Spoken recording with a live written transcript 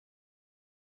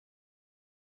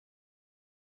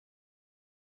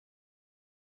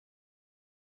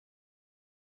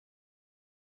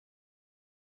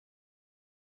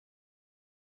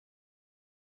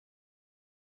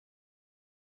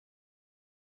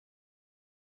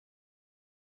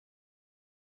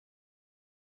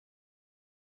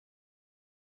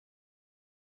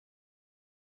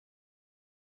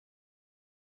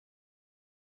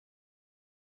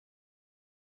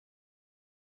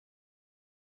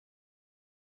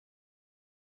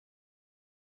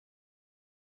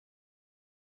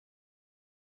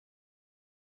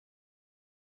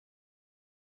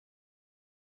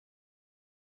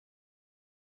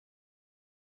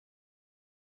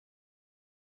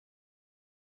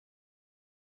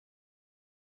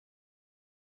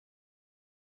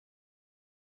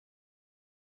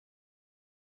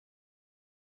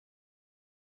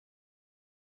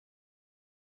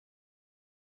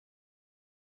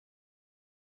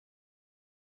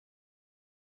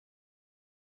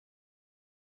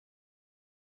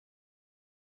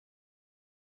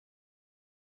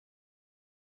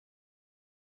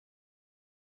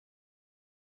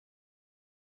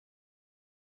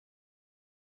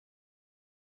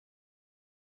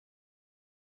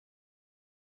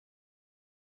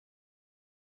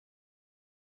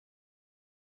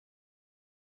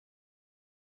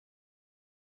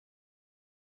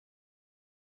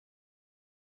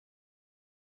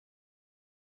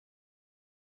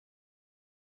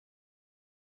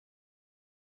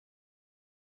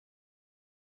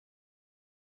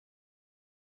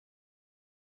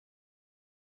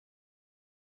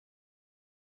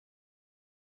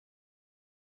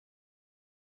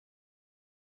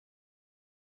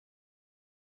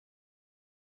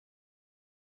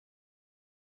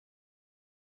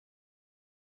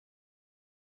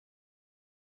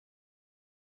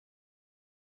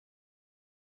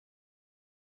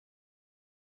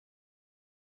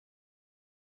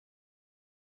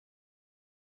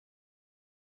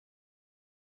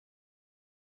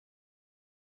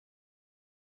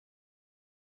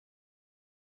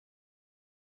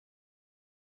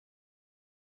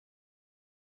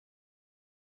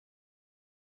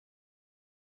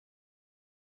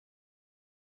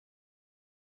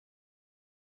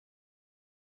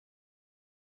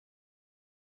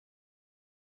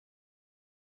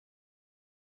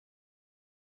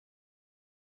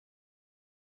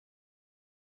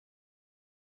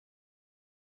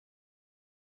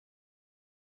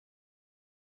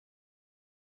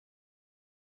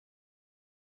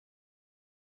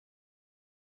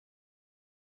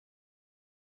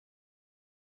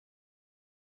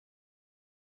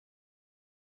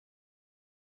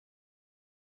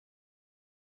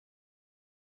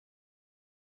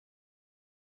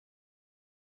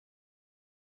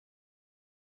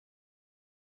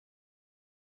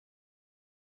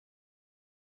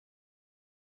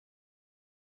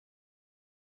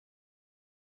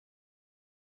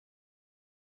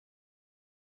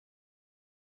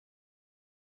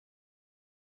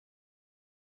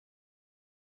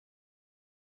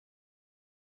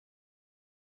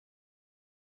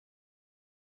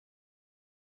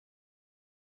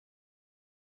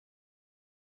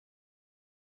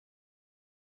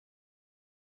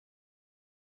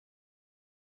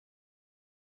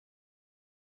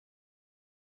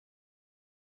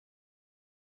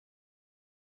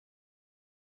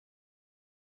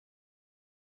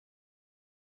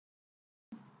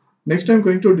Next, I'm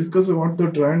going to discuss about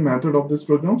the try and method of this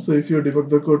program. So if you debug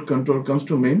the code, control comes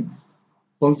to main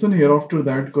function here after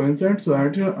that coincide. So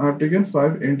I've taken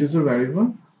five integer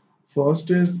variable. First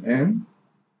is n,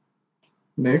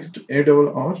 next a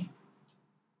double r,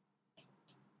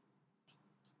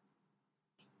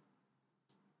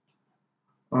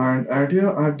 and at here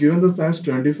I've given the size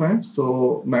 25.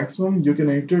 So maximum you can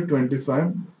enter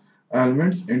 25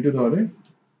 elements into the array.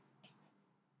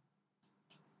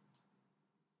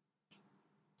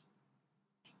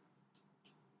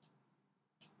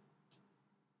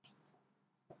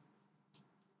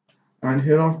 And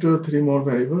hereafter three more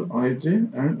variable I, j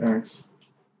and x.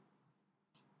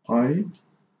 I,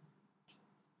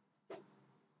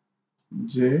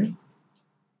 j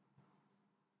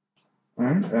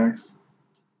and x.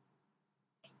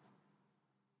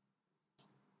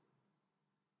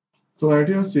 So at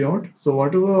your cout, so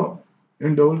whatever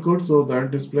in double quote, so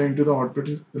that display into the output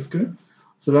screen.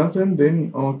 So last and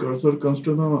then our cursor comes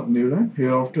to the new line.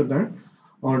 Here after that,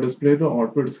 display the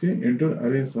output screen into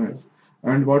array size.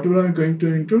 And whatever I'm going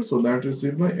to enter, so that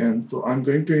received by n. So I'm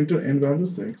going to enter n value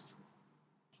 6.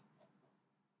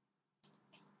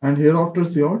 And here after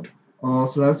cout,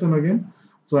 slash n again.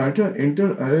 So at your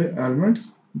enter array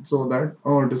elements, so that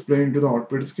display into the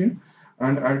output screen.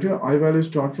 And at your I value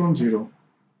start from 0.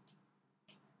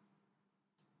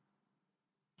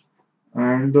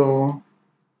 And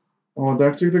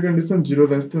that check the condition 0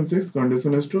 less than 6,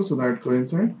 condition is true, so that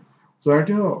coincide. So at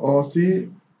here, see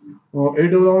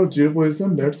 8 over 0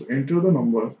 position, let's enter the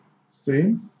number.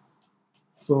 Same.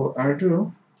 So at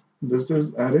here, this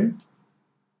is array.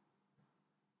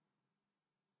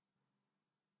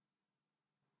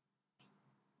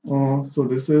 So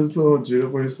this is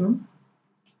 0 position,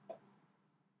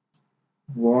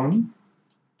 1,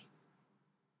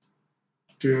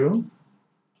 2,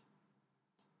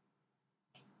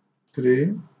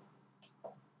 3,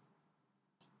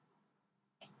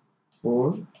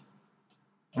 4,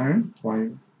 and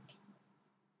 5.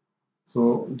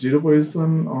 So 0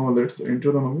 position, let's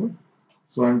enter the number.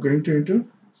 So I'm going to enter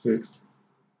 6.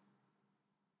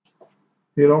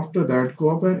 Hereafter that go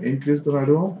up and increase the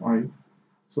value of I.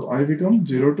 So I become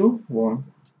 0 to 1.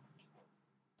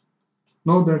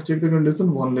 Now that check the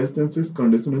condition 1 less than 6,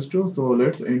 condition is true. So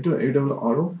let's enter a double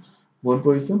arrow 1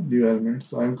 position new element.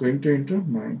 So I'm going to enter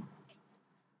 9.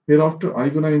 Hereafter I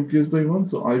gonna increase by 1,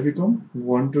 so I become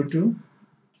 1 to 2.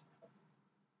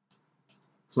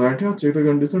 So at here check the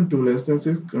condition 2 less than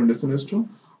 6, condition is true.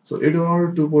 So a double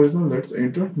arrow 2 position, let's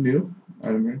enter new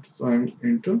element. So I'm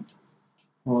enter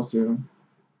 7.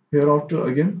 Hereafter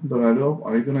again the value of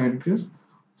I gonna increase.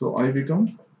 So I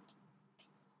become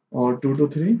 2 to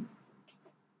 3.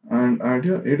 And at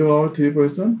here a double arrow 3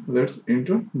 position, let's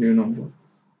enter new number.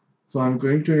 So I'm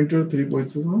going to enter 3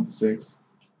 position 6.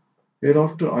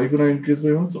 Hereafter I gonna increase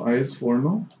by 1, so I is 4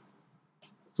 now.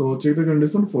 So check the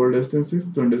condition 4 less than 6,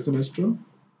 condition is true.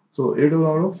 So 8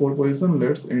 out of 4 position,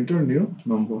 let's enter new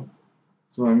number.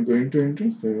 So I'm going to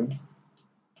enter 7.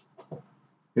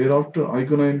 Hereafter I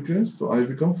gonna increase, so I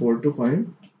become 4 to 5.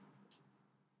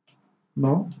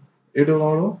 Now 8 out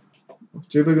of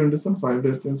check the condition 5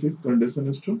 less than 6, condition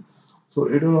is true.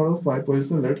 So 8 out of 5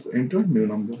 position, let's enter new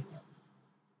number.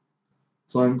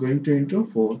 So I'm going to enter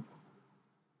 4.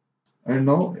 And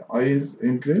now I is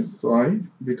increased, so I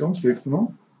become 6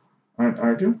 now. And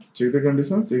at you check the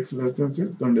condition 6 less than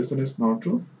 6, condition is not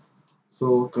true.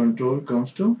 So control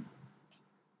comes to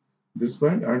this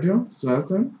point at your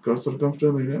slash and cursor comes to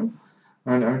the middle,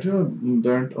 and at your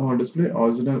that display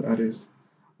original arrays,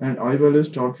 and I value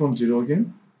start from 0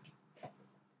 again.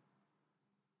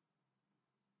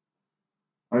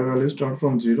 I value start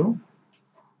from 0.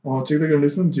 Check the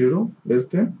condition 0 less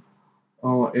than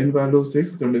n value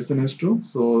 6, condition is true,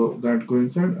 so that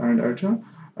coincide. And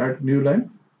at new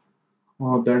line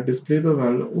that display the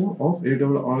value of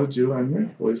ARR0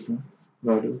 and position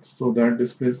value, so that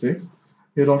display 6.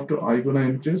 Hereafter I gonna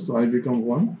increase, so I become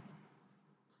 1.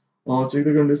 Check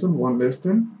the condition 1 less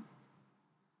than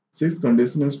 6,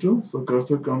 condition is true, so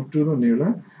cursor comes to the new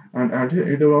line, and at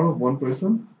here 8 out of 1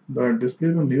 person that display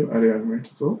the new array element,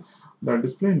 so that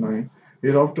display 9.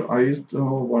 Hereafter I is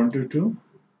 1 to 2.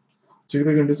 Check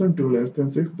the condition 2 less than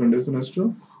 6, condition is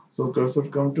true, so cursor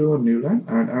come to the new line,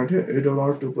 and at here 8 out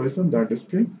of 2 person that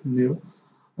display new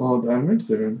the element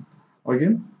 7.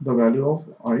 Again the value of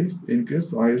I is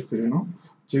increase, I is 3 now.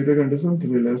 Check the condition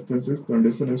 3 less than 6,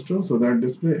 condition is true, so that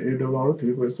display 8 out of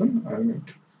 3 person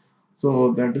element.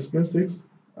 So that display 6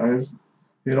 as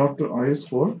hereafter I is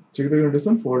 4. Check the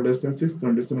condition 4 less than 6,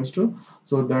 condition is true.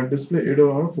 So that display 8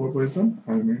 over 4 position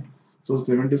element. So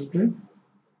 7 display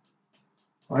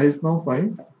I is now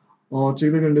 5.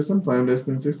 Check the condition 5 less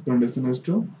than 6 condition is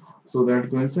true. So that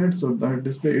coincides. So that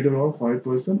display either or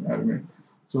 5% element.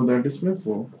 So that display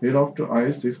 4. Hereafter I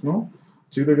is 6 now.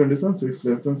 Check the condition 6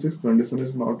 less than 6 condition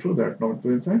is not true. That not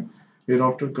coincide.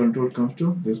 Hereafter control comes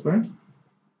to this point.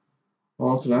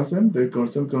 Or slash n the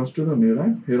cursor comes to the new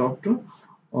line. Hereafter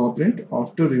print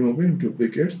after removing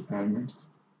duplicates elements.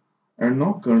 And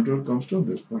now control comes to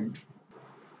this point.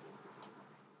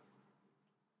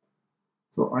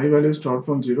 So I value start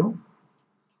from 0.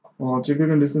 Check the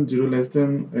condition 0 less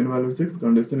than n value 6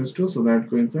 condition is true, so that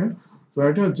coincide. So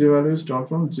at your j value start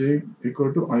from j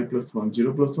equal to I plus 1,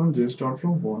 0 plus 1 j start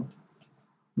from 1.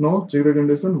 Now check the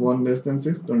condition 1 less than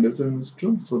 6 condition is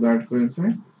true, so that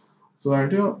coincide. So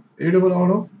at your a double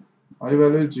out of I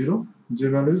value is 0, j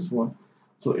value is 1.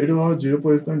 So a double out of 0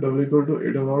 position w equal to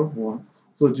a double out of 1.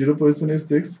 So 0 position is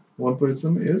 6, 1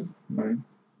 position is 9.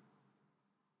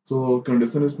 So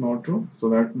condition is not true, so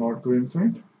that not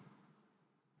coincide.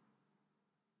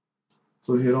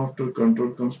 So hereafter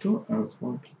control comes to as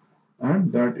what,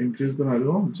 and that increase the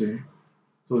value of j.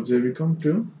 So j become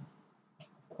 2,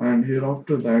 and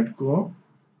hereafter that go up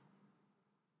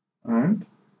and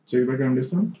check the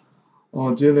condition.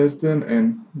 J less than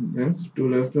n means 2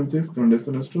 less than 6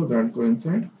 condition is true, that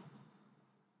coincide.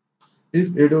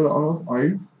 If a double out of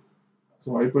I,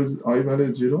 so I value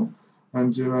is 0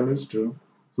 and j value is 2.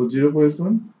 So 0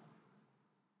 position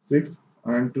 6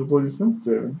 and 2 position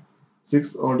 7.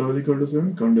 6 or double equal to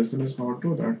 7 condition is not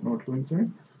true, that not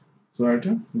coincide. So I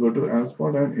go to else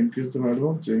part and increase the value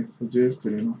of j. So j is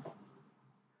 3 now.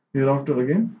 Hereafter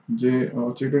again, j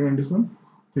check the condition.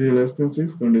 3 less than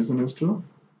 6 condition is true.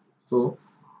 So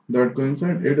that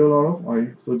coincide 8 all out of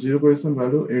I. So 0 position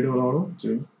value 8 all out of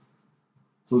j.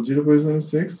 So 0 position is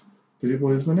 6, 3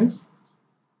 position is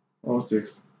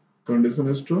 6. Condition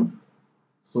is true.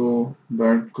 So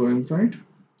that coincide.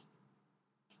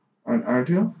 And at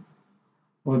here,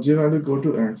 j value go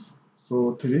to x.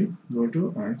 So 3 go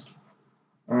to x.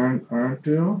 And at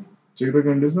here, check the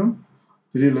condition.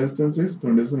 3 less than 6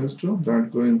 condition is true,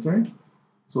 that coincide.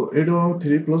 So 8 over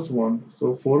 3 plus 1.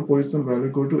 So 4 position value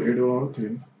go to 8 over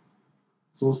 3.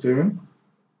 So 7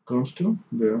 comes to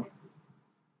there.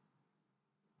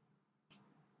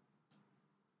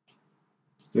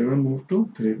 7 move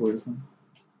to 3 position.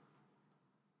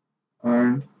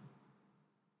 And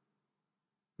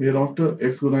hereafter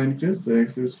x gonna increase, so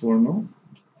x is 4 now.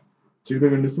 Check the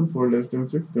condition 4 less than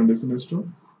 6 condition is true.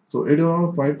 So 8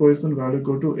 over 5 position value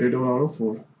go to 8 over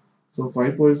 4. So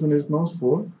 5 position is now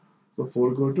 4. So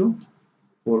 4 go to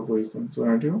 4 position. So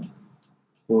add your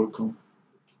 4 come.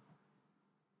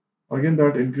 Again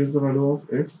that increase the value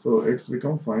of x, so x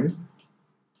become 5.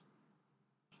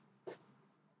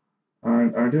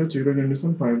 And add here check the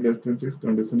condition 5 less than 6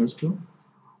 condition is true.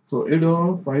 So 8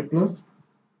 over 5 plus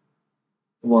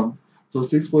 1. So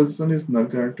 6 position is null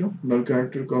character. Null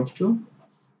character comes to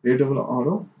 8 double out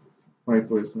of 5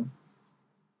 position.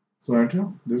 So add here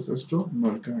this is to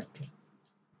null character.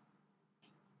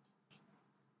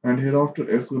 And hereafter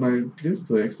x gonna increase,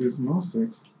 so x is now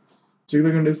 6. Check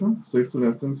the condition 6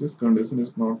 less than 6 condition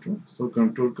is not true. So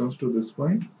control comes to this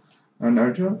point. And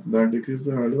add here that decrease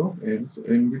the value of n. So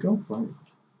n become 5.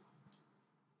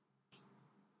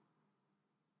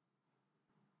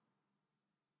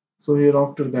 So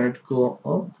hereafter that go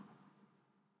up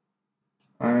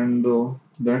and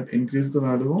that increase the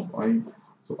value of I.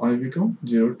 So I become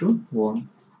 0 to 1.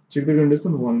 Check the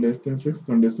condition 1 less than 6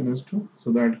 condition is true.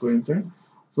 So that coincide.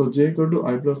 So j equal to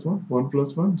I plus 1, 1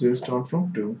 plus 1, j start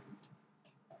from 2.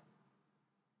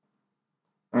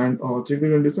 And check the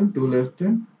condition 2 less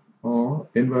than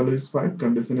n value is 5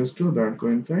 condition is true, that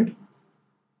coincide.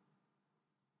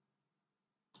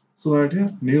 So at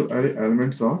here new array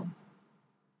elements are,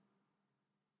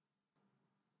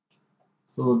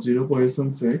 so 0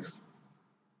 position 6,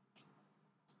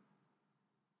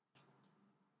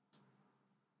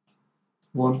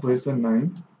 1 position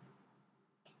 9,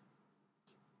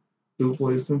 2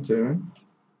 position 7,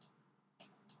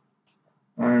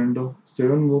 and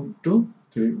 7 move to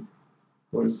 3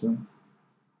 position.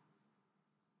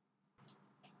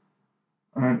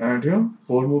 And at here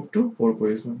 4 move to 4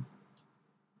 position.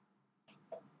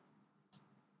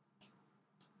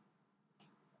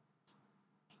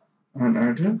 And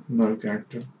at here null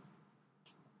character.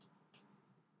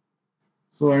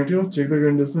 So at here check the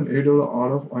condition 8 over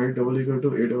r of I double equal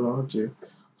to 8 over r of j.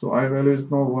 So I value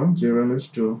is now 1, j value is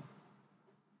 2.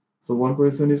 So 1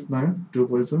 position is 9, 2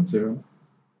 position 7.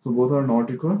 So both are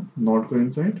not equal, not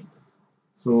coincide.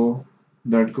 So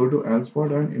that go to else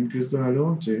part and increase the value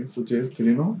of j. So j is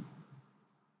 3 now.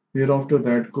 Hereafter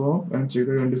that go up and check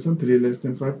the condition 3 less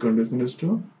than 5 condition is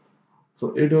true.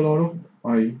 So a double out of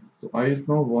I. So I is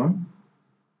now 1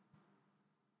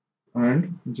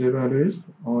 and j value is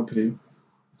 3.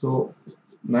 So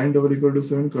 9 double equal to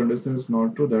 7 condition is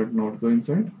not true, that not go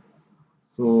inside.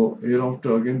 So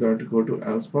hereafter again that go to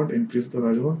else part, increase the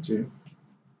value of j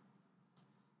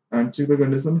and check the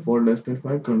condition for less than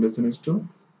 5 condition is true.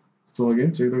 So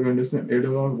again check the condition, a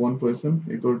double out of 1 person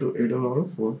equal to a double out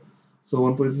of 4. So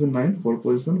 1 position 9, 4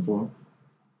 position 4,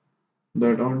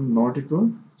 that are not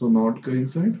equal, so not go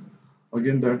inside.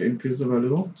 Again that increase the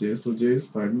value of j, so j is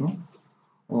 5 now.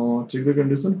 Check the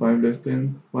condition, 5 less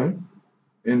than 5,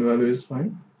 n value is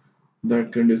 5,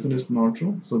 that condition is not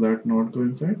true, so that not go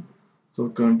inside. So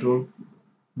control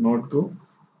not go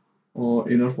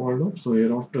inner for loop, so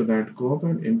hereafter that go up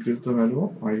and increase the value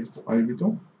of I, so I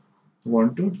become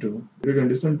 1 to 2. The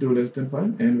condition 2 less than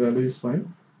 5, n value is 5,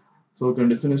 so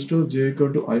condition is 2, j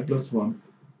equal to I plus 1.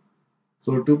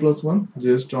 So 2 plus 1,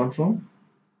 j start from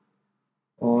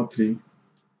 3.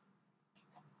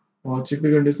 Check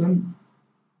the condition,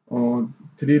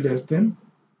 3 less than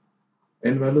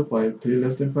n value 5, 3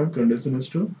 less than 5, condition is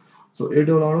true. So a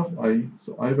double out of I,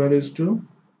 so I value is 2,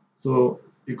 so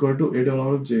equal to a double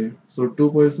out of j. So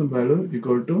 2 position value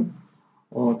equal to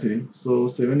 3. So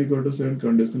 7 equal to 7,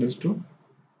 condition is true.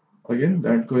 Again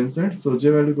that coincides. So j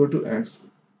value go to x.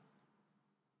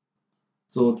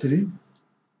 So 3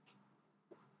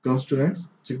 comes to x.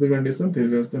 Check the condition, 3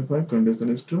 less than 5, condition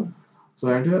is true. So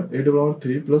add here a double out of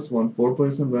 3 plus 1, 4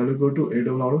 position value go to a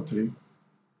double out of 3.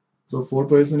 So 4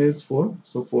 position is 4,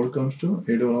 so 4 comes to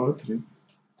a double out of 3.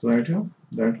 So add here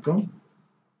that come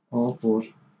 4.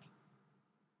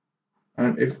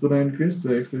 And x gonna increase,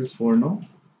 so x is 4 now.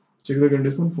 Check the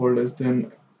condition, 4 less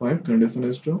than 5, condition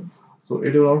is true. So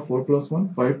 8 out of 4 plus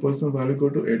 1, 5% value go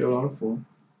to 8 out of 4.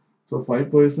 So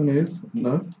 5% is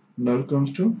null, null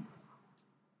comes to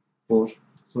 4.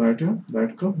 So at here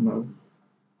that comes null.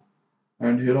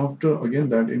 And hereafter again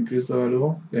that increase the value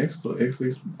of x, so x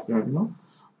is that now.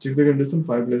 Check the condition,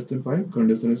 5 less than 5,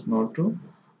 condition is not true.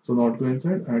 So not go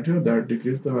inside, at here that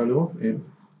decrease the value of n.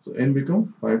 So n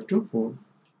become 5 to 4.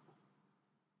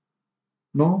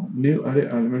 Now new array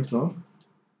elements are,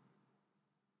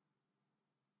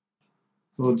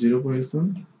 so 0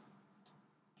 position,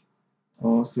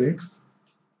 6,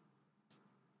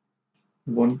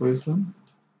 1 position,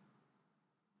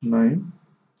 9,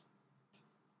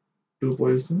 2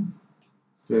 position,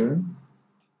 7,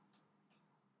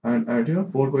 and at here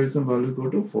 4 position value go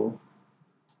to 4.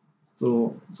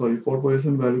 So sorry, 4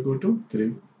 position value go to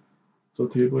 3. So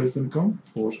 3 position come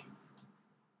 4,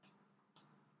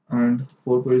 and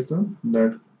 4 position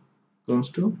that comes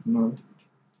to null.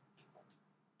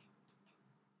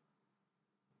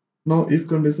 Now if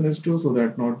condition is true, so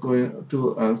that not going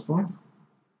to else part.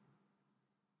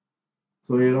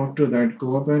 So hereafter that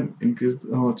go up and increase,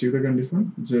 check the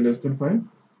condition, j less than 5.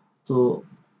 So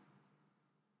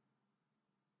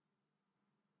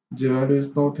j value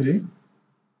is now 3,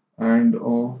 and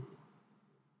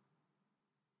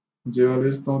j value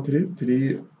is now 3,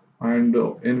 3, and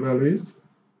n value is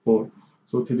 4.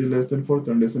 So 3 less than 4,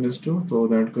 condition is true, so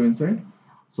that coincide.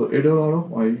 So a double out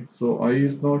of I, so I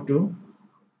is now 2,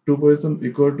 2 position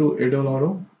equal to a double out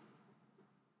of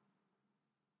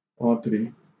or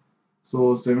 3.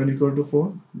 So 7 equal to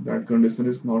 4, that condition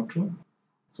is not true,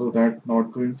 so that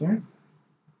not coincide.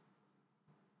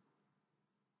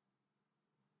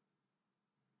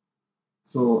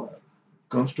 So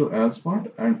comes to else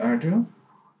part and add here,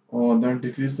 or that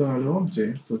decrease the value of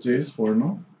j. So j is 4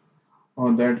 now.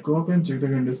 That go up and check the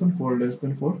condition, 4 less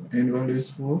than 4, n value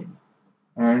is 4,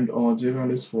 and j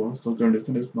value is 4. So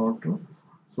condition is not true,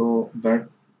 so that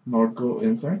not go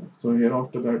inside. So here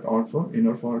after that out for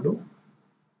inner for loop.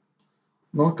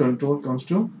 Now control comes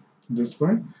to this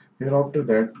point. Hereafter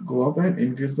that go up and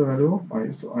increase the value of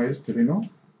I. So I is 3 now.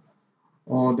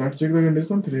 That check the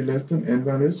condition, 3 less than n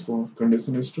value is 4.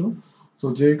 Condition is true.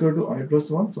 So j equal to I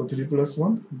plus 1. So 3 plus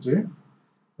 1, j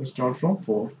start from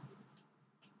 4.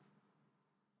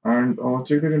 And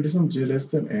check the condition, j less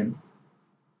than n.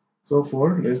 So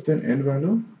 4 less than n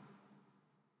value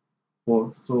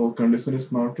 4. So condition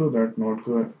is not true, that not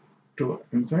go to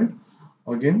inside.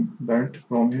 Again that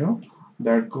from here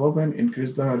that go up and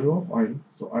increase the value of I.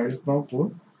 So I is now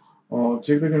 4.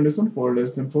 Check the condition, 4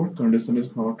 less than 4, condition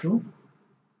is not true,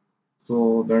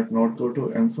 so that not go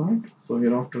to inside. So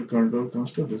hereafter control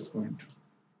comes to this point,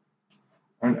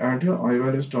 and at here I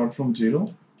value start from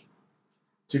 0.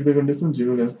 Check the condition,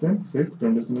 0 less than 6,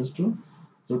 condition is true,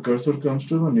 so cursor comes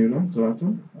to the new line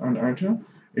selection, and at here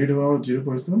 8 over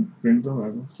 0% print the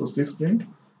value, so 6 print.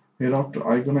 Hereafter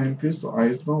I gonna increase, so I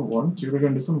is now 1. Check the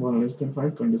condition, 1 less than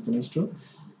 5, condition is true,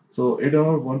 So 8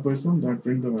 are 1% that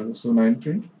print the value. So 9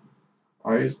 print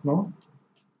I is now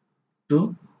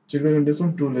 2. Check the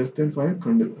condition 2 less than 5,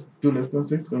 2 less than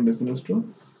 6, condition is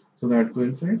true. So that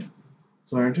coincide.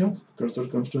 So at here cursor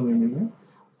comes to the remainder.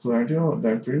 So at here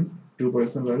that print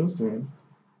 2% value 7.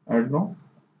 Add now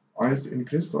I is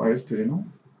increased, so I is 3 now.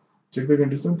 Check the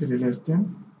condition 3 less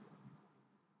than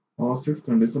or 6,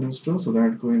 condition is true, so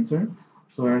that coincide.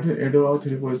 So at here 8 or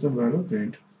 3% value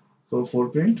print. So 4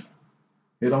 print.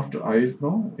 Hereafter I is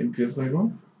now increased by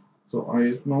 1. So I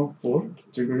is now 4.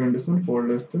 Check the condition 4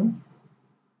 less than,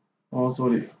 oh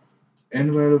sorry,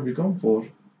 n value become 4.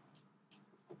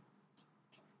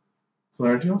 So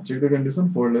at here check the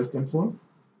condition 4 less than 4.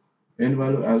 N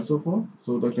value also 4.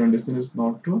 So the condition is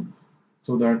not true.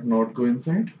 So that not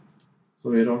coincide.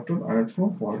 So hereafter add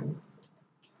for for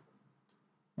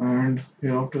and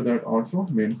hereafter that out for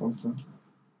main function.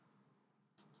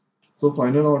 So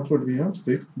final output we have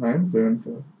 6, 9, 7,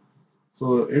 4.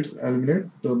 So it's eliminate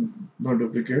the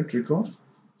duplicate records.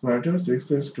 So at here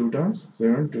 6 is 2 times,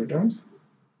 7 2 times,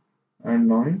 and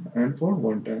 9 and 4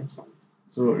 1 times.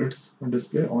 So it's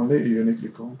display only a unique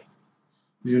record,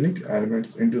 unique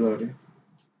elements into the array.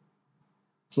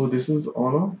 So this is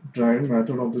all a tried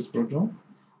method of this program.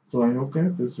 So I hope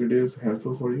guys this video is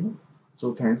helpful for you.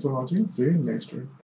 So thanks for watching. See you next week.